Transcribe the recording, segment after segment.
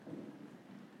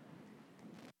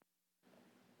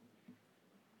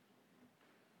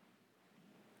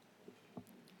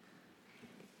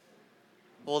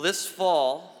Well, this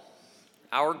fall,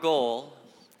 our goal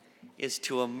is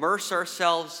to immerse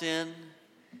ourselves in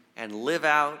and live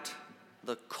out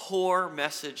the core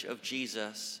message of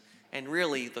Jesus, and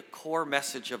really the core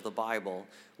message of the Bible,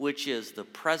 which is the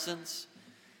presence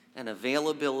and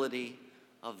availability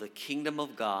of the kingdom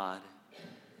of God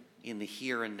in the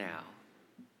here and now.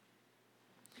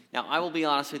 Now, I will be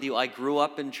honest with you, I grew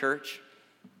up in church.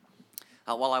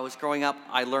 While I was growing up,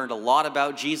 I learned a lot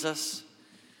about Jesus.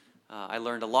 I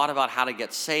learned a lot about how to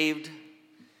get saved,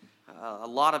 a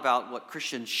lot about what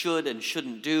Christians should and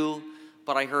shouldn't do,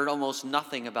 but I heard almost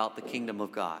nothing about the kingdom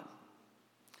of God.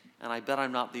 And I bet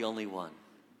I'm not the only one.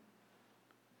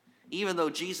 Even though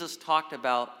Jesus talked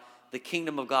about the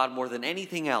kingdom of God more than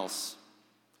anything else,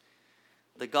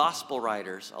 the gospel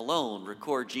writers alone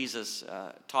record Jesus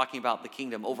talking about the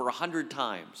kingdom over 100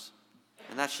 times.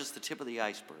 And that's just the tip of the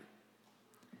iceberg.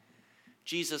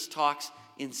 Jesus talks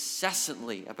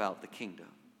incessantly about the kingdom.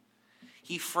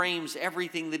 He frames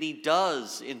everything that he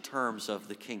does in terms of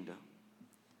the kingdom.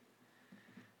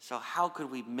 So how could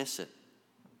we miss it?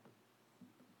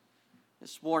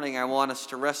 This morning I want us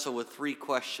to wrestle with 3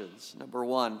 questions. Number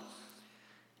 1,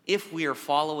 if we are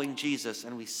following Jesus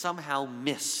and we somehow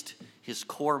missed his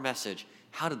core message,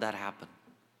 how did that happen?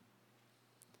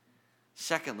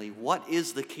 Secondly, what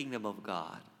is the kingdom of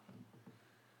God?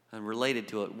 And related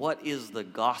to it, what is the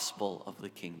gospel of the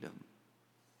kingdom?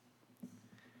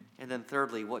 And then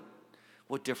thirdly, what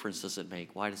difference does it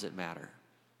make? Why does it matter?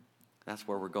 That's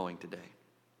where we're going today.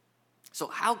 So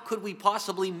how could we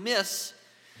possibly miss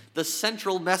the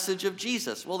central message of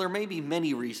Jesus? Well, there may be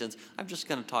many reasons. I'm just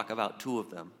going to talk about 2 of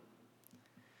them.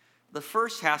 The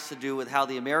first has to do with how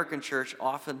the American church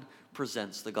often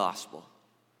presents the gospel.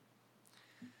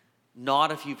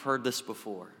 Not if you've heard this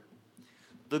before.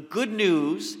 The good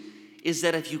news is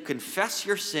that if you confess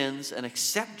your sins and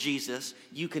accept Jesus,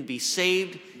 you can be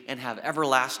saved and have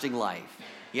everlasting life.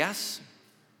 Yes?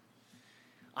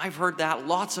 I've heard that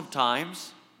lots of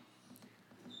times.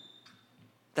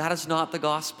 That is not the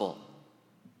gospel.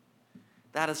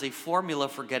 That is a formula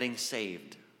for getting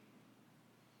saved.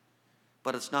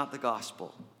 But it's not the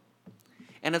gospel.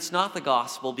 And it's not the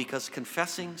gospel because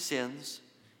confessing sins,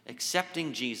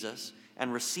 accepting Jesus,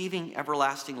 and receiving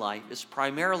everlasting life is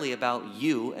primarily about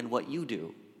you and what you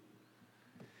do.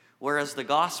 Whereas the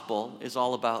gospel is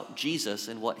all about Jesus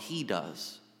and what he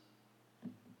does.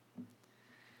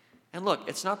 And look,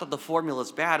 it's not that the formula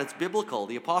is bad, it's biblical.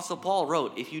 The Apostle Paul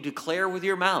wrote, if you declare with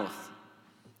your mouth,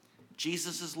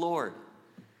 Jesus is Lord,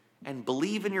 and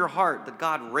believe in your heart that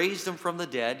God raised him from the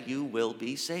dead, you will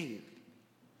be saved.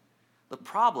 The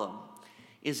problem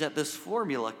is that this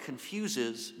formula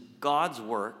confuses God's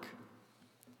work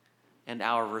and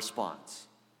our response.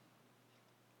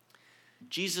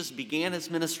 Jesus began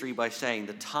his ministry by saying,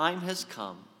 the time has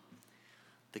come,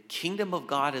 the kingdom of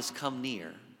God has come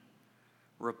near.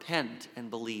 Repent and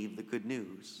believe the good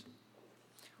news.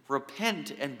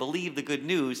 Repent and believe the good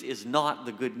news is not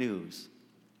the good news.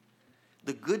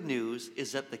 The good news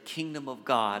is that the kingdom of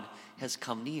God has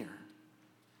come near.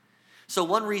 So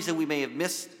one reason we may have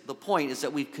missed the point is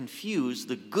that we've confused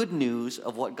the good news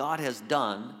of what God has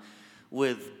done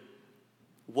with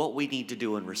what we need to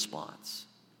do in response.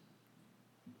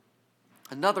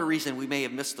 Another reason we may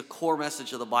have missed the core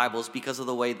message of the Bible is because of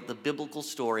the way that the biblical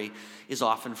story is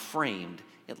often framed,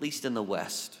 at least in the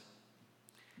West.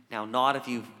 Now, not if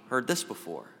you've heard this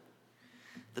before.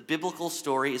 The biblical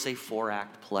story is a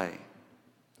 4-act play.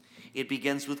 It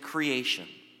begins with creation.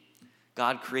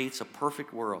 God creates a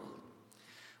perfect world.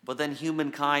 But then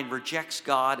humankind rejects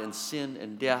God, and sin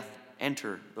and death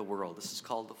enter the world. This is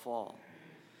called the fall.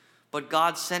 But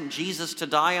God sent Jesus to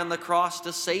die on the cross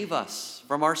to save us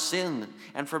from our sin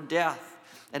and from death.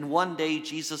 And one day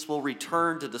Jesus will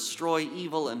return to destroy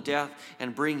evil and death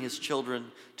and bring his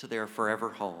children to their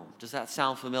forever home. Does that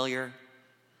sound familiar?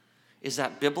 Is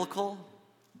that biblical?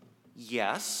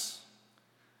 Yes.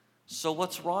 So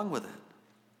what's wrong with it?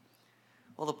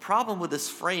 Well, the problem with this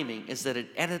framing is that it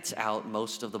edits out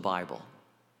most of the Bible.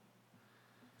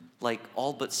 Like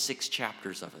all but 6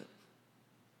 chapters of it.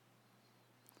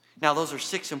 Now, those are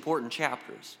 6 important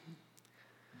chapters.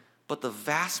 But the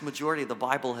vast majority of the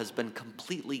Bible has been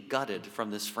completely gutted from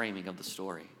this framing of the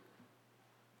story.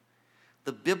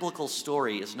 The biblical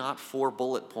story is not 4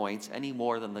 bullet points any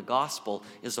more than the gospel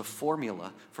is a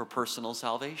formula for personal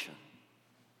salvation.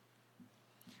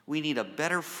 We need a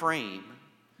better frame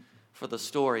for the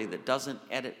story that doesn't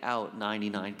edit out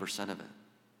 99% of it.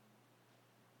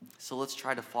 So let's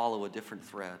try to follow a different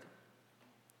thread.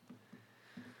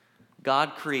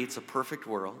 God creates a perfect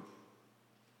world.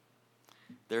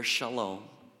 There's shalom.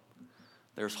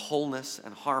 There's wholeness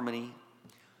and harmony.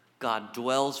 God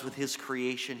dwells with his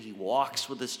creation. He walks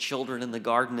with his children in the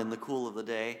garden in the cool of the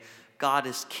day. God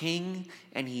is king,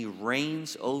 and he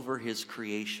reigns over his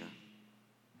creation.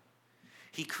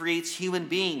 He creates human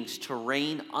beings to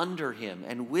reign under him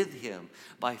and with him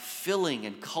by filling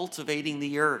and cultivating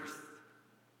the earth.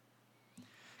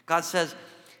 God says,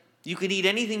 you can eat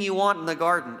anything you want in the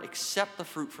garden except the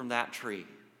fruit from that tree.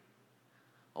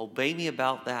 Obey me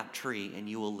about that tree and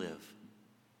you will live.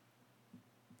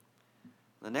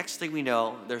 The next thing we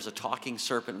know, there's a talking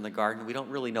serpent in the garden. We don't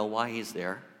really know why he's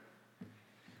there.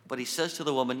 But he says to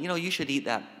the woman, you should eat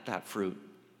that fruit.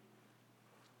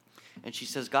 And she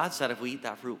says, God said if we eat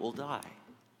that fruit, we'll die.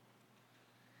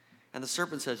 And the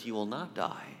serpent says, you will not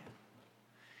die.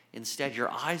 Instead, your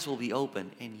eyes will be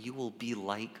open and you will be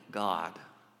like God.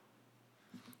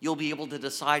 You'll be able to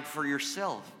decide for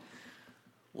yourself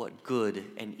what good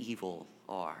and evil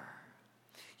are.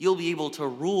 You'll be able to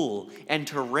rule and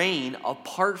to reign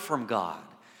apart from God.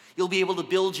 You'll be able to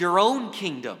build your own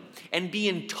kingdom and be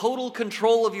in total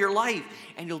control of your life.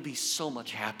 And you'll be so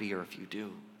much happier if you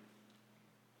do.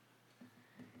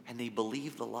 And they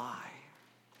believe the lie.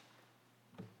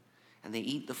 And they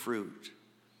eat the fruit.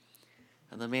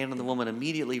 And the man and the woman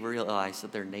immediately realize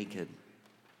that they're naked.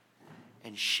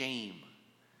 And shame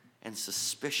and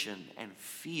suspicion and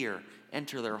fear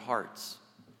enter their hearts.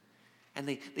 And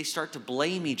they start to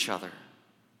blame each other.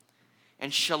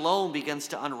 And shalom begins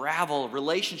to unravel.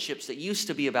 Relationships that used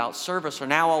to be about service are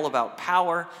now all about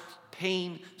power.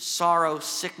 Pain, sorrow,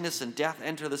 sickness, and death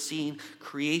enter the scene.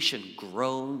 Creation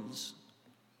groans.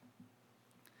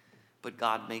 But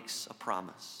God makes a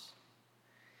promise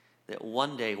that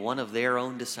one day one of their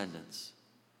own descendants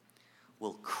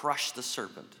will crush the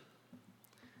serpent,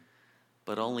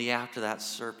 but only after that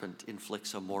serpent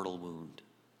inflicts a mortal wound.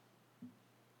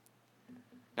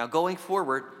 Now, going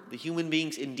forward, the human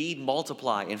beings indeed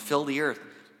multiply and fill the earth,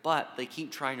 but they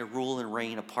keep trying to rule and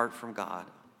reign apart from God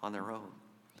on their own.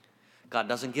 God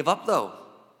doesn't give up, though.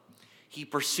 He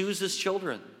pursues his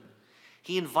children.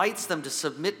 He invites them to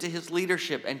submit to his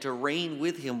leadership and to reign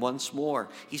with him once more.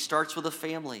 He starts with a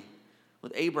family,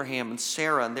 with Abraham and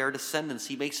Sarah and their descendants.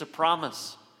 He makes a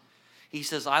promise. He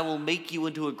says, I will make you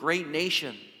into a great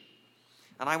nation,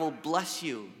 and I will bless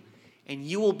you, and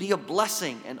you will be a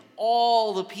blessing, and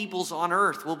all the peoples on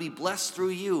earth will be blessed through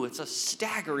you. It's a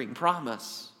staggering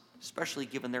promise, especially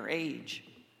given their age.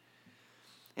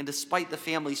 And despite the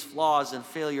family's flaws and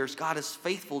failures, God is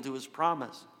faithful to his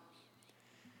promise.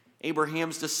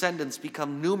 Abraham's descendants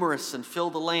become numerous and fill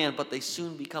the land, but they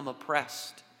soon become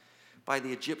oppressed by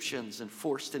the Egyptians and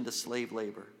forced into slave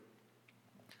labor.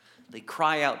 They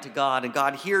cry out to God, and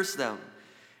God hears them.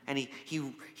 And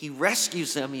he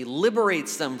rescues them. He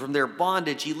liberates them from their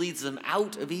bondage. He leads them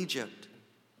out of Egypt.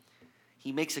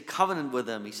 He makes a covenant with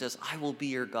them. He says, I will be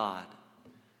your God.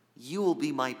 You will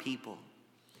be my people.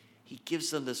 He gives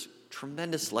them this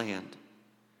tremendous land.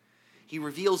 He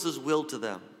reveals his will to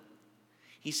them.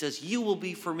 He says, you will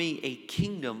be for me a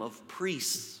kingdom of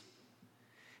priests,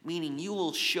 meaning you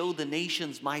will show the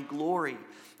nations my glory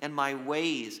and my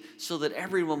ways so that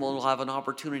everyone will have an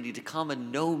opportunity to come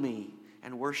and know me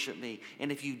and worship me.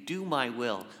 And if you do my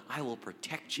will, I will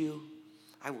protect you.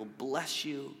 I will bless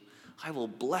you. I will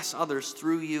bless others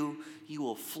through you. You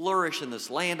will flourish in this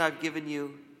land I've given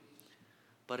you.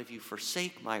 But if you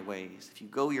forsake my ways, if you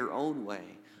go your own way,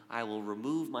 I will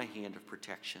remove my hand of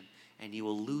protection and you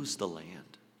will lose the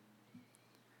land.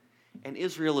 And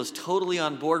Israel is totally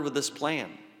on board with this plan.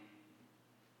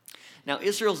 Now,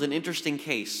 Israel's an interesting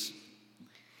case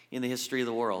in the history of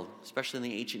the world, especially in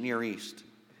the ancient Near East.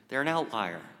 They're an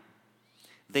outlier.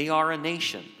 They are a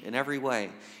nation in every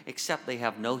way, except they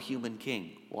have no human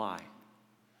king. Why?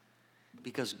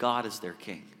 Because God is their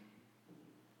king.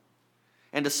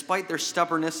 And despite their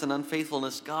stubbornness and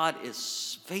unfaithfulness, God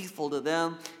is faithful to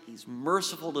them. He's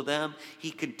merciful to them.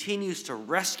 He continues to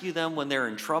rescue them when they're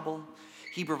in trouble.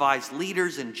 He provides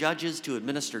leaders and judges to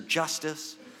administer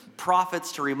justice,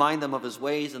 prophets to remind them of his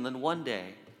ways, and then one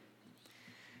day,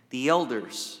 the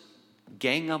elders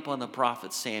gang up on the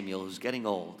prophet Samuel, who's getting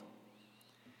old,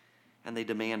 and they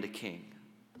demand a king.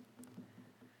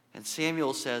 And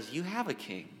Samuel says, you have a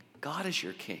king. God is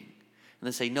your king. And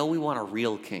they say, no, we want a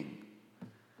real king,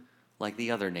 like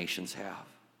the other nations have.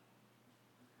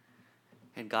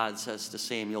 And God says to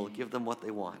Samuel, give them what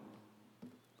they want.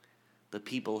 The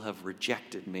people have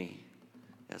rejected me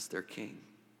as their king.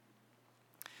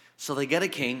 So they get a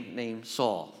king named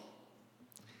Saul.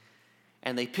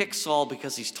 And they pick Saul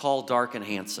because he's tall, dark, and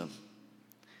handsome,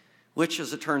 which,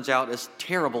 as it turns out, is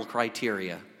terrible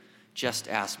criteria. Just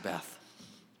ask Beth.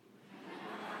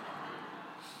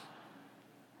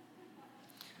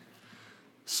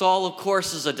 Saul, of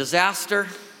course, is a disaster,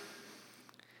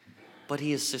 but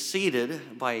he is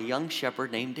succeeded by a young shepherd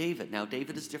named David. Now,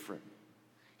 David is different.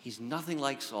 He's nothing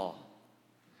like Saul.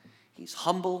 He's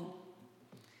humble,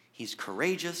 he's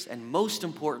courageous, and most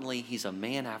importantly, he's a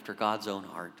man after God's own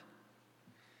heart.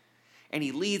 And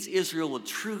he leads Israel with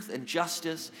truth and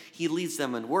justice. He leads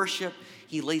them in worship.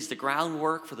 He lays the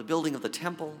groundwork for the building of the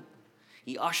temple.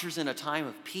 He ushers in a time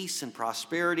of peace and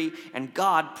prosperity. And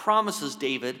God promises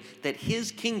David that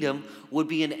his kingdom would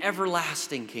be an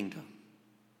everlasting kingdom.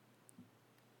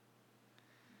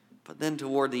 But then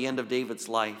toward the end of David's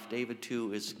life, David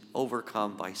too is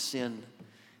overcome by sin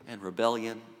and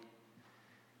rebellion.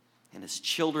 And his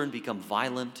children become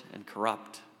violent and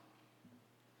corrupt.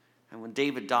 And when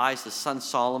David dies, his son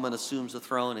Solomon assumes the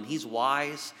throne, and he's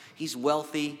wise, he's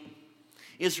wealthy.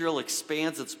 Israel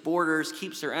expands its borders,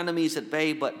 keeps their enemies at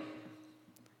bay, but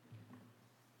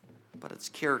its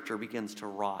character begins to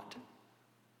rot.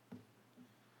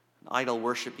 Idol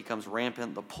worship becomes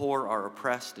rampant, the poor are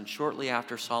oppressed, and shortly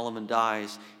after Solomon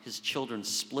dies, his children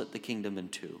split the kingdom in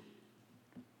two.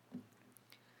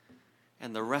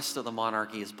 And the rest of the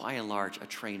monarchy is by and large a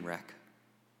train wreck,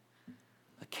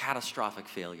 a catastrophic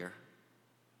failure.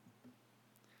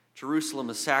 Jerusalem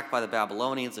is sacked by the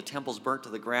Babylonians. The temple's burnt to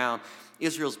the ground.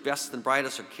 Israel's best and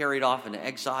brightest are carried off into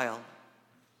exile.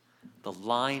 The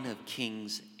line of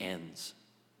kings ends.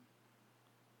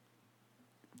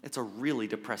 It's a really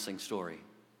depressing story.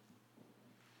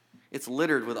 It's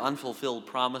littered with unfulfilled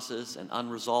promises and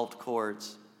unresolved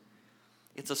chords.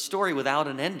 It's a story without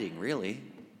an ending, really.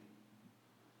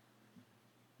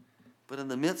 But in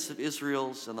the midst of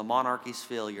Israel's and the monarchy's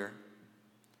failure,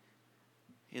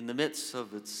 in the midst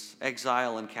of its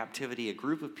exile and captivity, a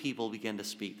group of people begin to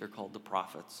speak. They're called the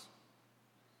prophets.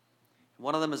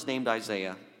 One of them is named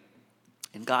Isaiah,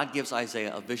 and God gives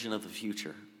Isaiah a vision of the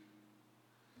future.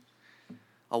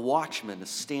 A watchman is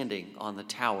standing on the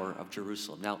tower of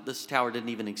Jerusalem. Now, this tower didn't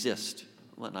even exist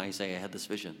when Isaiah had this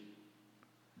vision.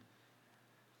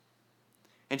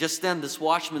 And just then, this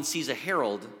watchman sees a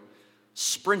herald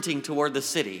sprinting toward the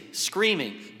city,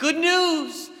 screaming, "Good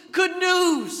news! Good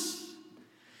news!"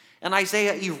 And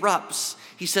Isaiah erupts.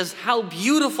 He says, "How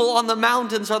beautiful on the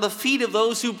mountains are the feet of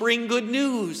those who bring good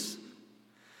news,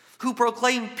 who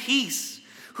proclaim peace,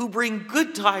 who bring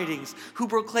good tidings, who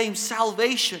proclaim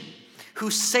salvation, who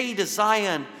say to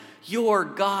Zion, 'Your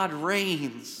God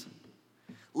reigns.'"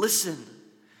 Listen,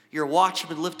 your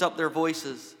watchmen lift up their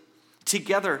voices.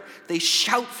 Together they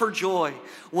shout for joy.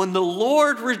 When the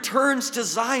Lord returns to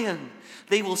Zion,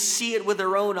 they will see it with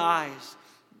their own eyes.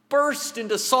 Burst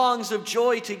into songs of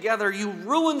joy together, you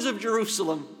ruins of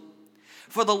Jerusalem.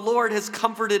 For the Lord has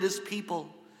comforted his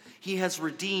people. He has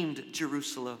redeemed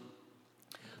Jerusalem.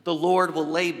 The Lord will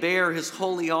lay bare his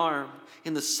holy arm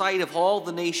in the sight of all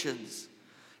the nations,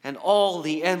 and all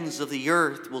the ends of the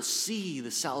earth will see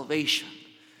the salvation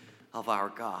of our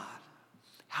God.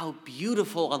 How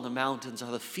beautiful on the mountains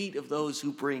are the feet of those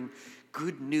who bring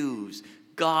good news.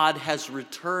 God has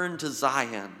returned to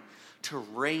Zion to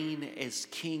reign as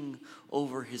king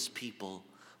over his people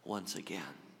once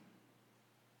again.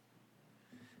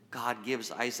 God gives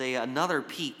Isaiah another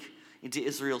peek into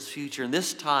Israel's future, and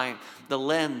this time the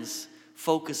lens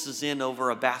focuses in over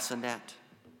a bassinet.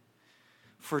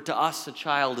 For to us a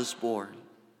child is born,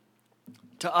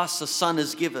 to us a son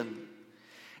is given,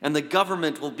 and the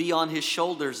government will be on his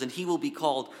shoulders, and he will be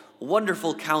called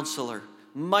Wonderful Counselor,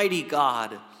 Mighty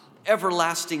God,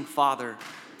 Everlasting Father,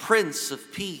 Prince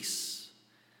of Peace.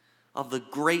 Of the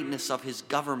greatness of his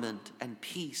government and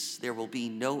peace there will be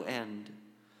no end.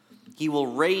 He will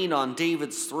reign on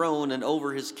David's throne and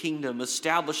over his kingdom,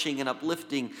 establishing and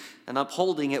uplifting and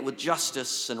upholding it with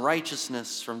justice and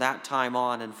righteousness from that time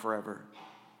on and forever.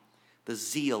 The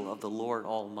zeal of the Lord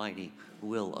Almighty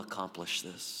will accomplish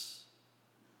this.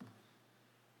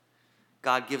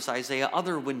 God gives Isaiah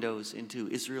other windows into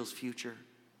Israel's future.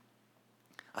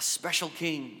 A special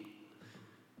king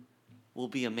will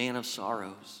be a man of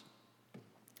sorrows,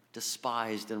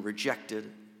 despised and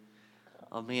rejected,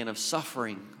 a man of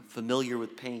suffering, familiar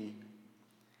with pain.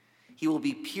 He will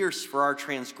be pierced for our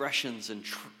transgressions and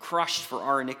crushed for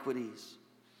our iniquities.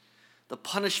 The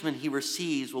punishment he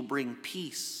receives will bring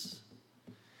peace,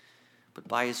 but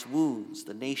by his wounds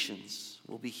the nations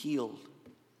will be healed.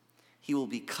 He will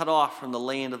be cut off from the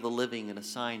land of the living and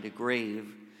assigned a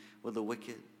grave with the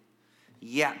wicked.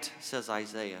 Yet, says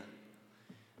Isaiah,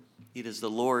 it is the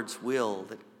Lord's will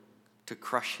to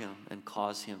crush him and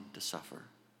cause him to suffer.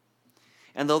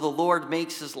 And though the Lord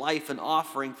makes his life an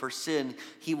offering for sin,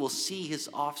 he will see his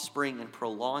offspring and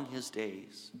prolong his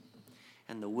days.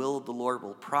 And the will of the Lord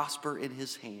will prosper in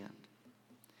his hand.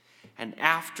 And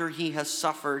after he has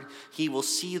suffered, he will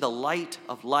see the light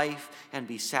of life and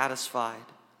be satisfied.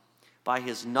 By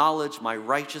his knowledge, my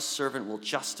righteous servant will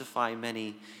justify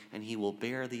many, and he will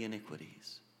bear the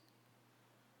iniquities.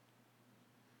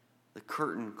 The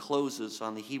curtain closes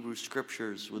on the Hebrew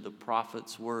Scriptures with the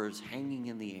prophet's words hanging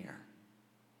in the air.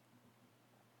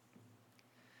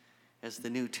 As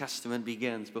the New Testament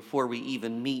begins, before we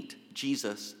even meet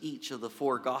Jesus, each of the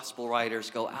four gospel writers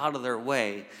go out of their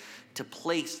way to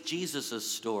place Jesus'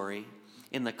 story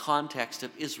in the context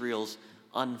of Israel's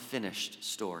unfinished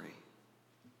story.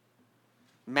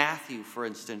 Matthew, for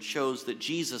instance, shows that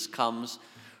Jesus comes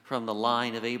from the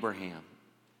line of Abraham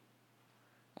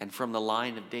and from the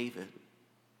line of David.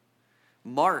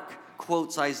 Mark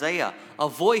quotes Isaiah, a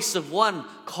voice of one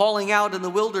calling out in the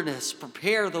wilderness,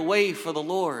 prepare the way for the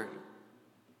Lord.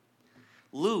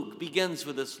 Luke begins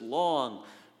with this long,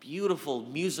 beautiful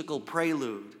musical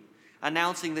prelude,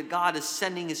 announcing that God is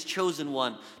sending his chosen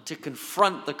one to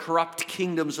confront the corrupt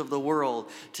kingdoms of the world,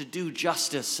 to do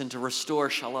justice and to restore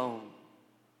shalom.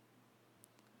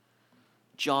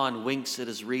 John winks at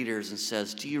his readers and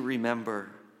says, do you remember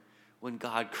when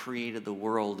God created the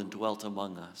world and dwelt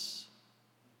among us?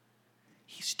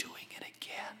 He's doing it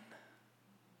again.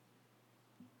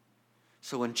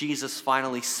 So when Jesus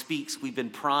finally speaks, we've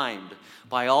been primed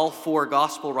by all four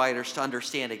gospel writers to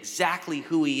understand exactly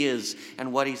who he is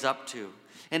and what he's up to.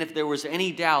 And if there was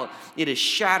any doubt, it is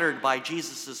shattered by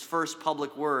Jesus' first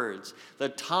public words. The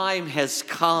time has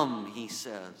come, he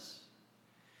says.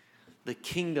 The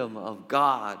kingdom of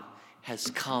God has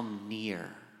come near.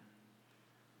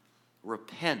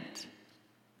 Repent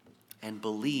and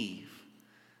believe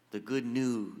the good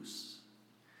news.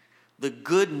 The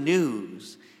good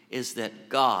news is that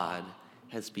God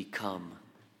has become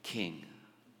king.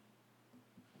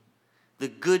 The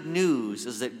good news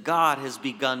is that God has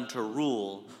begun to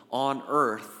rule on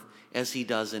earth as he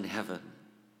does in heaven.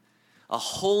 A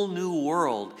whole new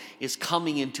world is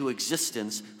coming into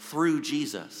existence through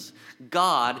Jesus.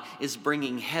 God is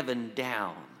bringing heaven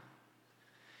down.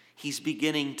 He's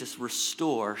beginning to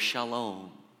restore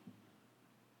shalom.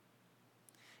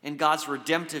 And God's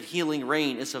redemptive healing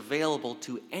reign is available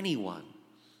to anyone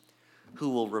who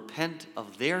will repent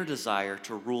of their desire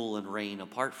to rule and reign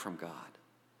apart from God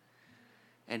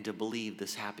and to believe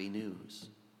this happy news.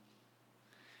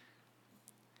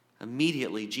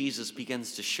 Immediately, Jesus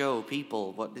begins to show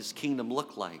people what his kingdom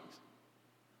looked like.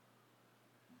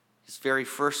 His very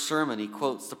first sermon, he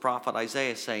quotes the prophet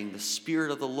Isaiah saying, the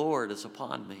Spirit of the Lord is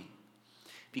upon me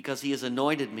because he has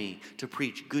anointed me to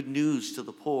preach good news to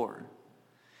the poor.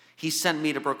 He sent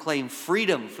me to proclaim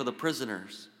freedom for the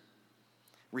prisoners,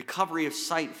 recovery of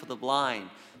sight for the blind,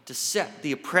 to set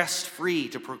the oppressed free,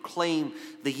 to proclaim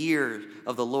the year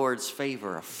of the Lord's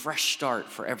favor, a fresh start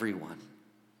for everyone.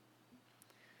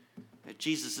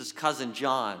 Jesus' cousin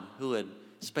John, who had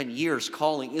spent years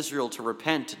calling Israel to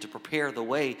repent and to prepare the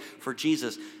way for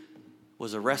Jesus,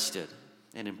 was arrested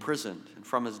and imprisoned. And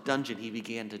from his dungeon, he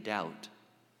began to doubt.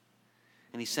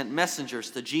 And he sent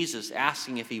messengers to Jesus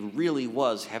asking if he really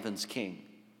was heaven's king.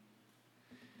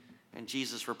 And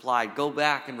Jesus replied, go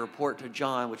back and report to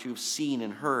John what you've seen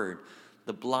and heard.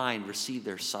 The blind receive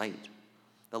their sight.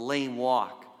 The lame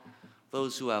walk.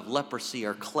 Those who have leprosy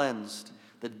are cleansed.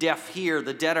 The deaf hear,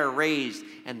 the dead are raised,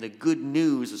 and the good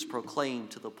news is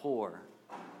proclaimed to the poor.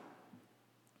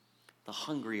 The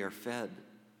hungry are fed.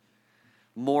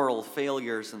 Moral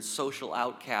failures and social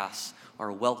outcasts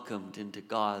are welcomed into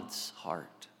God's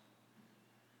heart.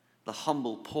 The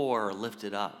humble poor are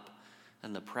lifted up,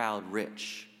 and the proud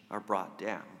rich are brought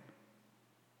down.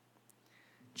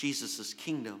 Jesus'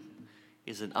 kingdom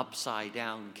is an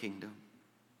upside-down kingdom,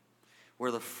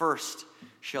 where the first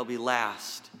shall be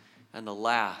last, and the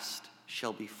last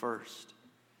shall be first.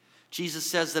 Jesus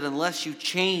says that unless you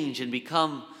change and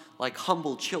become like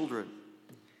humble children,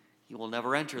 you will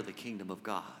never enter the kingdom of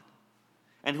God.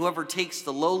 And whoever takes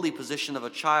the lowly position of a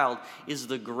child is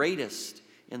the greatest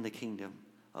in the kingdom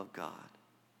of God.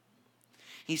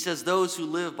 He says those who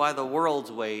live by the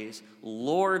world's ways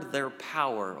lord their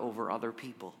power over other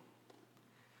people.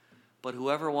 But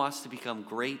whoever wants to become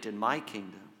great in my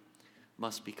kingdom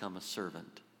must become a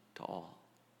servant to all.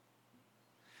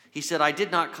 He said, I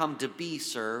did not come to be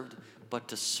served, but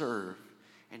to serve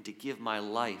and to give my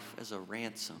life as a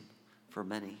ransom for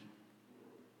many.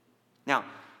 Now,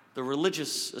 the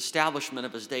religious establishment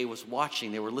of his day was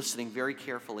watching. They were listening very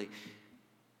carefully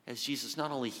as Jesus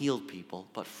not only healed people,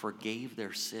 but forgave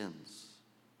their sins,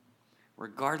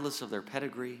 regardless of their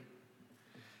pedigree,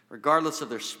 regardless of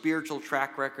their spiritual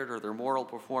track record or their moral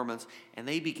performance, and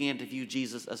they began to view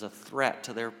Jesus as a threat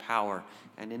to their power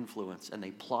and influence, and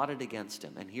they plotted against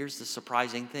him. And here's the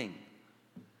surprising thing.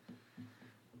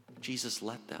 Jesus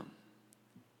let them.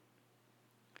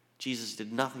 Jesus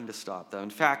did nothing to stop them. In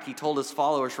fact, he told his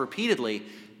followers repeatedly,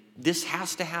 this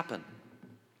has to happen.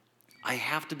 I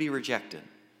have to be rejected.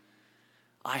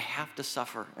 I have to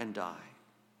suffer and die.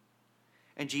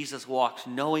 And Jesus walks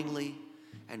knowingly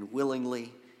and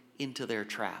willingly into their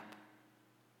trap.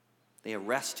 They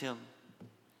arrest him.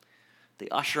 They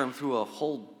usher him through a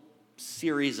whole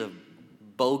series of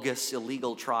bogus,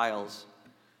 illegal trials.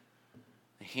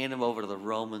 They hand him over to the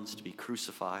Romans to be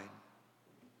crucified.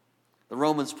 The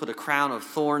Romans put a crown of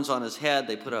thorns on his head.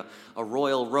 They put a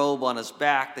royal robe on his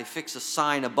back. They fix a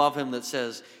sign above him that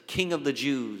says, King of the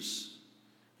Jews.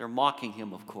 They're mocking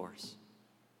him, of course.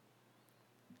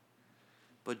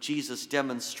 But Jesus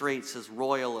demonstrates his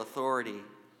royal authority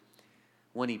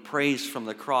when he prays from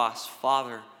the cross,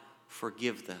 Father,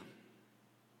 forgive them,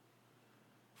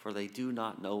 for they do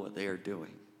not know what they are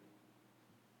doing.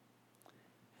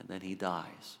 And then he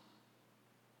dies.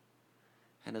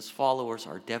 And his followers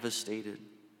are devastated.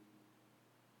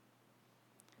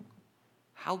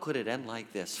 How could it end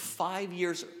like this? 5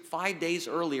 days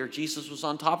earlier, Jesus was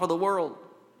on top of the world.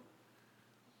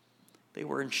 They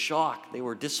were in shock. They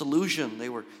were disillusioned. They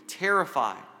were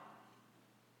terrified.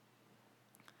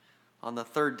 On the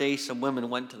third day, some women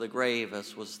went to the grave,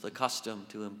 as was the custom,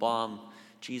 to embalm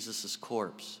Jesus'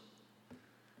 corpse.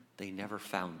 They never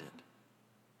found it.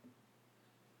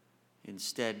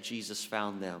 Instead, Jesus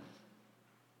found them.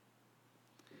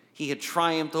 He had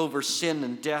triumphed over sin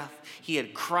and death. He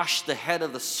had crushed the head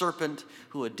of the serpent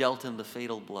who had dealt him the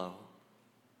fatal blow.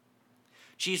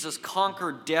 Jesus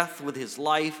conquered death with his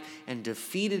life and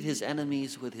defeated his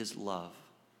enemies with his love.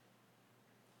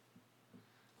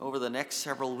 Over the next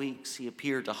several weeks, he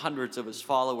appeared to hundreds of his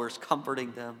followers,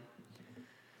 comforting them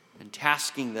and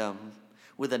tasking them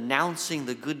with announcing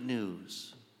the good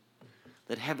news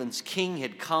that heaven's King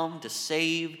had come to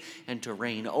save and to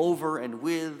reign over and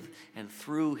with and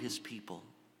through his people.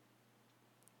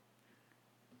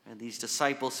 And these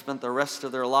disciples spent the rest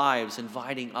of their lives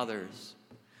inviting others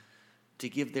to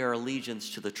give their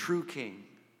allegiance to the true King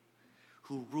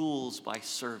who rules by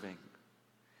serving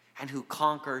and who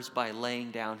conquers by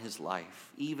laying down his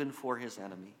life, even for his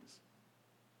enemies.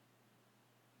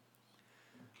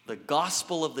 The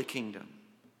gospel of the kingdom,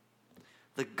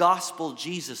 the gospel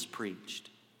Jesus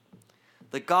preached,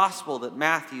 the gospel that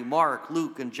Matthew, Mark,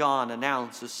 Luke, and John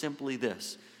announce is simply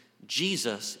this: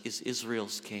 Jesus is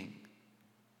Israel's king.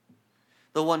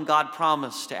 The one God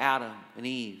promised to Adam and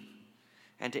Eve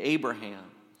and to Abraham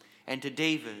and to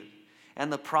David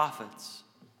and the prophets.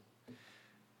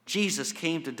 Jesus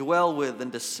came to dwell with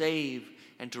and to save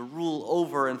and to rule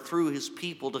over and through his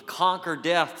people, to conquer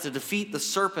death, to defeat the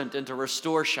serpent, and to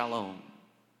restore shalom.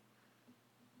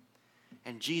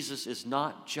 And Jesus is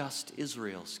not just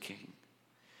Israel's king.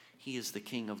 He is the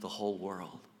king of the whole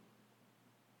world.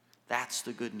 That's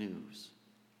the good news.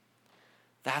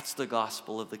 That's the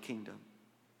gospel of the kingdom.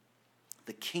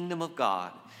 The kingdom of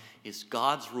God is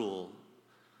God's rule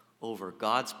over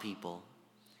God's people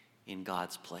in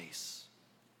God's place.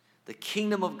 The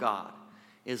kingdom of God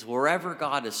is wherever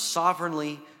God is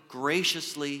sovereignly,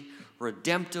 graciously,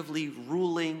 redemptively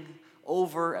ruling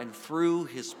over and through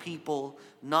his people,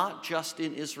 not just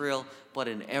in Israel, but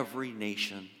in every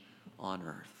nation on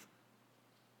earth.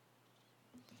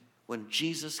 When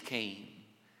Jesus came,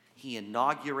 he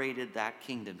inaugurated that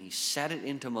kingdom. He set it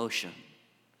into motion.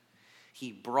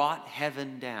 He brought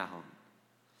heaven down.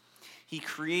 He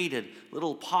created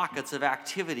little pockets of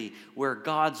activity where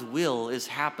God's will is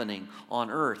happening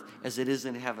on earth as it is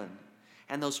in heaven.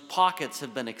 And those pockets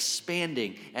have been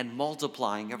expanding and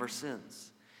multiplying ever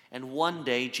since. And one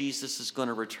day, Jesus is going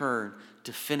to return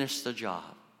to finish the job.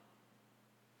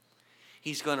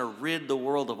 He's going to rid the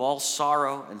world of all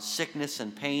sorrow and sickness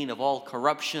and pain, of all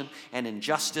corruption and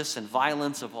injustice and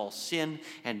violence, of all sin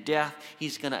and death.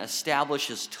 He's going to establish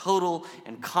his total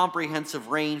and comprehensive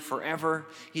reign forever.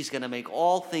 He's going to make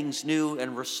all things new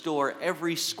and restore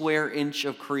every square inch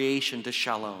of creation to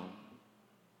shalom.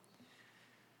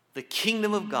 The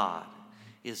kingdom of God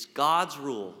is God's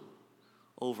rule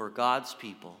over God's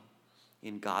people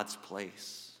in God's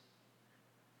place.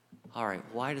 All right,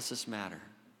 why does this matter?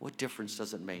 What difference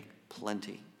does it make?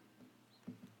 Plenty.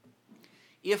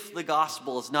 If the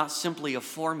gospel is not simply a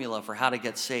formula for how to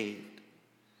get saved,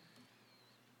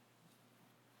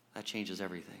 that changes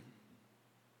everything.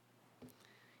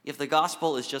 If the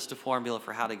gospel is just a formula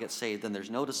for how to get saved, then there's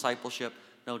no discipleship,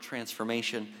 no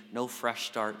transformation, no fresh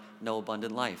start, no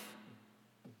abundant life.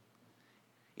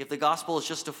 If the gospel is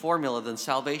just a formula, then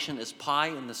salvation is pie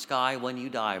in the sky when you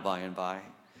die by and by.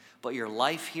 But your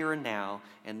life here and now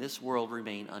and this world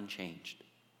remain unchanged.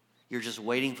 You're just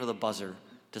waiting for the buzzer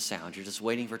to sound. You're just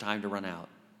waiting for time to run out.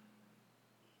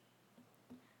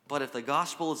 But if the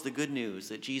gospel is the good news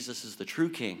that Jesus is the true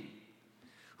King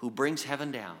who brings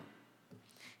heaven down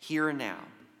here and now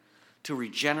to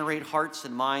regenerate hearts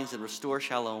and minds and restore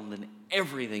shalom, then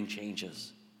everything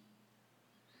changes.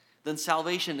 Then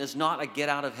salvation is not a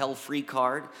get-out-of-hell-free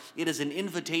card. It is an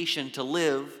invitation to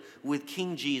live with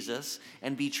King Jesus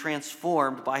and be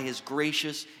transformed by his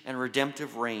gracious and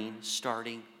redemptive reign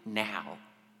starting now.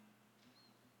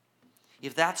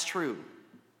 If that's true,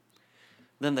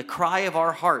 then the cry of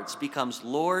our hearts becomes,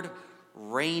 Lord,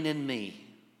 reign in me.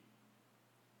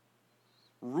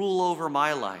 Rule over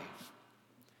my life.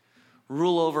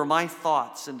 Rule over my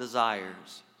thoughts and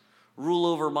desires. Rule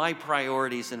over my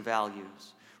priorities and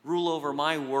values. Rule over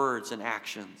my words and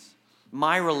actions,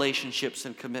 my relationships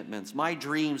and commitments, my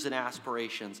dreams and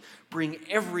aspirations. Bring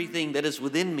everything that is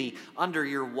within me under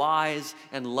your wise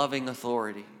and loving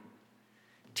authority.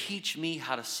 Teach me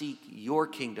how to seek your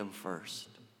kingdom first.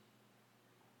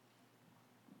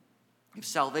 If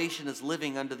salvation is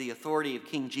living under the authority of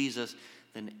King Jesus,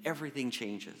 then everything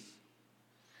changes.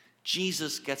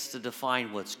 Jesus gets to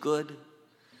define what's good.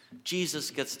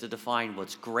 Jesus gets to define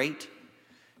what's great.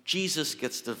 Jesus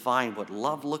gets to define what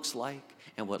love looks like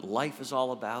and what life is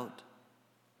all about.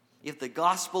 If the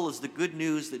gospel is the good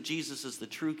news that Jesus is the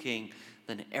true King,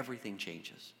 then everything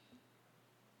changes.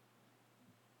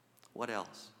 What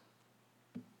else?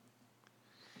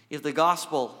 If the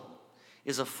gospel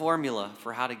is a formula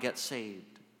for how to get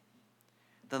saved,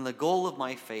 then the goal of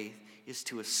my faith is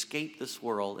to escape this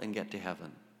world and get to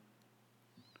heaven.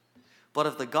 But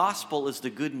if the gospel is the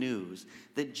good news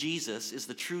that Jesus is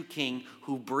the true King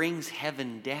who brings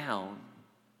heaven down,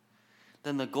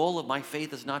 then the goal of my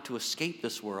faith is not to escape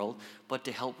this world, but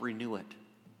to help renew it.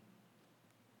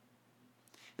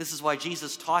 This is why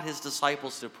Jesus taught his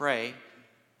disciples to pray,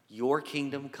 your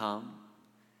kingdom come,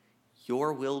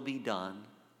 your will be done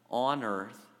on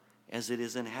earth as it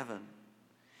is in heaven.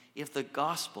 If the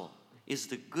gospel is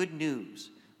the good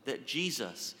news that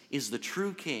Jesus is the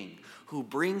true King who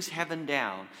brings heaven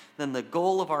down, then the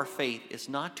goal of our faith is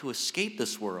not to escape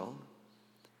this world,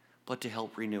 but to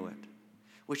help renew it.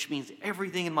 Which means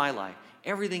everything in my life,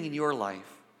 everything in your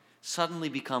life, suddenly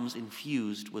becomes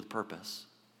infused with purpose,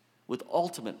 with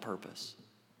ultimate purpose.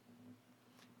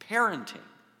 Parenting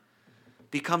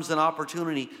becomes an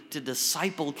opportunity to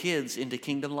disciple kids into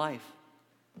kingdom life.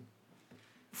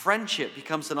 Friendship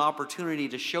becomes an opportunity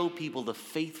to show people the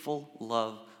faithful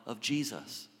love of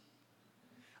Jesus.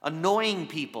 Annoying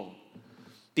people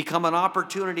become an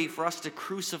opportunity for us to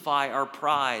crucify our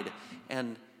pride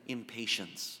and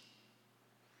impatience.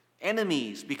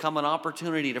 Enemies become an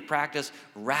opportunity to practice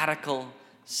radical,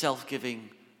 self-giving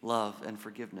love and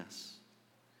forgiveness.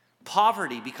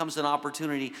 Poverty becomes an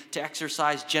opportunity to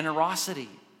exercise generosity.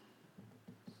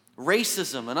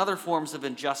 Racism and other forms of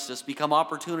injustice become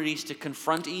opportunities to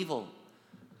confront evil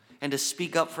and to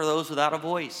speak up for those without a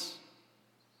voice.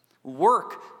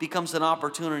 Work becomes an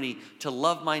opportunity to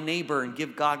love my neighbor and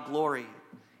give God glory.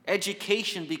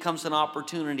 Education becomes an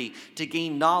opportunity to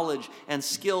gain knowledge and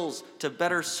skills to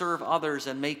better serve others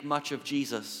and make much of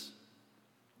Jesus.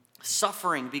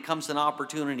 Suffering becomes an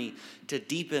opportunity to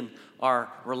deepen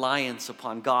our reliance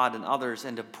upon God and others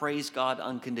and to praise God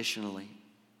unconditionally.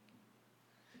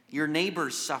 Your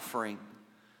neighbor's suffering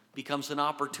becomes an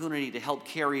opportunity to help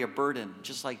carry a burden,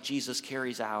 just like Jesus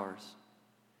carries ours.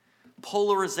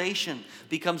 Polarization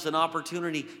becomes an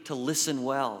opportunity to listen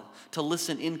well, to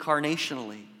listen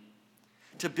incarnationally,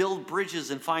 to build bridges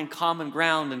and find common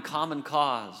ground and common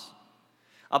cause.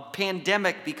 A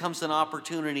pandemic becomes an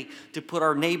opportunity to put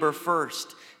our neighbor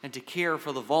first and to care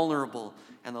for the vulnerable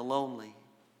and the lonely.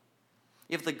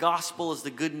 If the gospel is the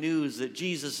good news that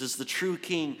Jesus is the true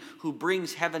King who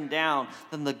brings heaven down,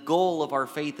 then the goal of our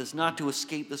faith is not to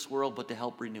escape this world, but to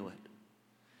help renew it.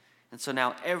 And so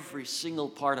now every single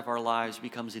part of our lives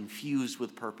becomes infused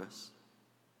with purpose.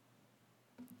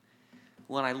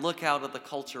 When I look out at the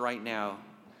culture right now,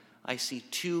 I see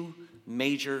two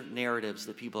major narratives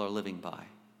that people are living by.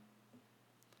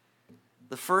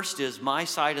 The first is, my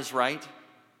side is right,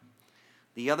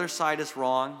 the other side is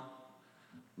wrong,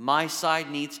 my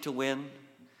side needs to win,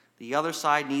 the other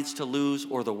side needs to lose,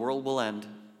 or the world will end.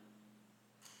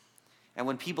 And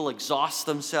when people exhaust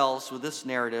themselves with this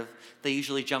narrative, they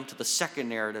usually jump to the second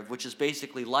narrative, which is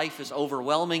basically life is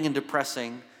overwhelming and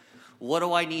depressing. What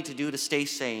do I need to do to stay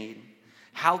sane?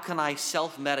 How can I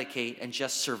self-medicate and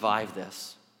just survive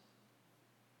this?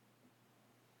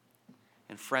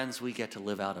 And friends, we get to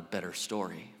live out a better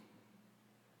story.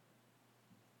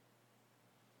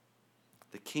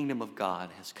 The kingdom of God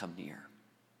has come near.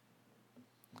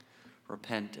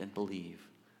 Repent and believe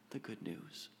the good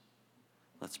news.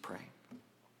 Let's pray.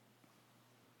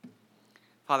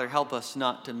 Father, help us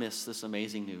not to miss this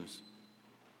amazing news.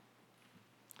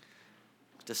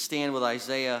 To stand with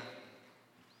Isaiah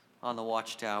on the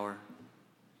watchtower,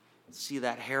 see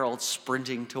that herald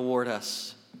sprinting toward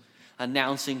us,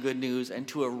 announcing good news, and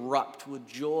to erupt with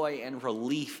joy and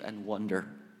relief and wonder.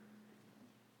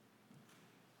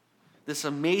 This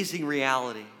amazing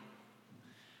reality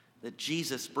that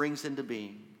Jesus brings into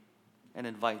being and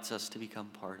invites us to become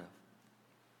part of.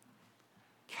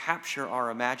 Capture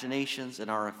our imaginations and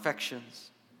our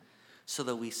affections so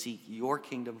that we seek your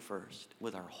kingdom first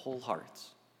with our whole hearts.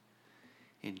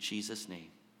 In Jesus'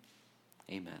 name,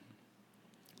 amen.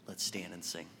 Let's stand and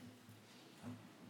sing.